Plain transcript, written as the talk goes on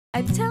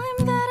I tell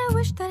him that I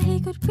wish that he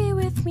could be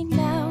with me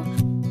now.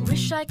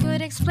 Wish I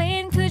could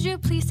explain, could you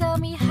please tell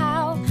me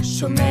how?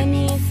 So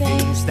many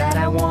things that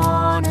I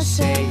wanna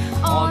say.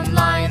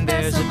 Online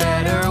there's a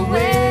better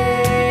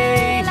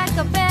way. Like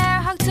a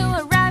bear hug to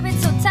a rabbit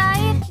so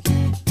tight.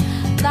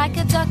 Like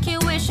a ducky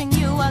wishing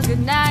you a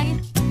good night.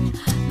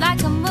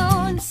 Like a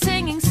moon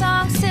singing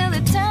songs till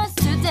it turns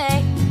to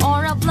day.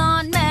 Or a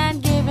blonde man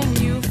giving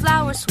you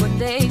flowers one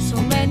day. So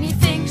many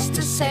things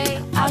to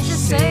say, I'll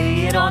just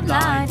say it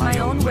online my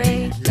own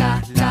way.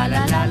 La la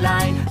la la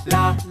line,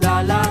 la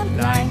la la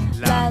line,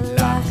 la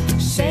la.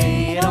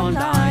 Say it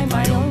online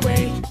my own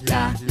way.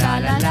 La la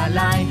la la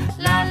line,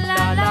 la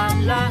la la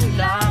la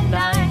la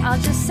line. I'll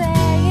just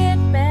say it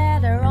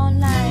better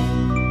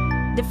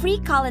online. The free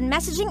call and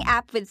messaging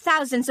app with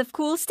thousands of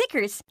cool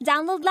stickers.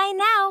 Download Line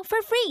now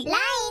for free.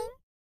 Line!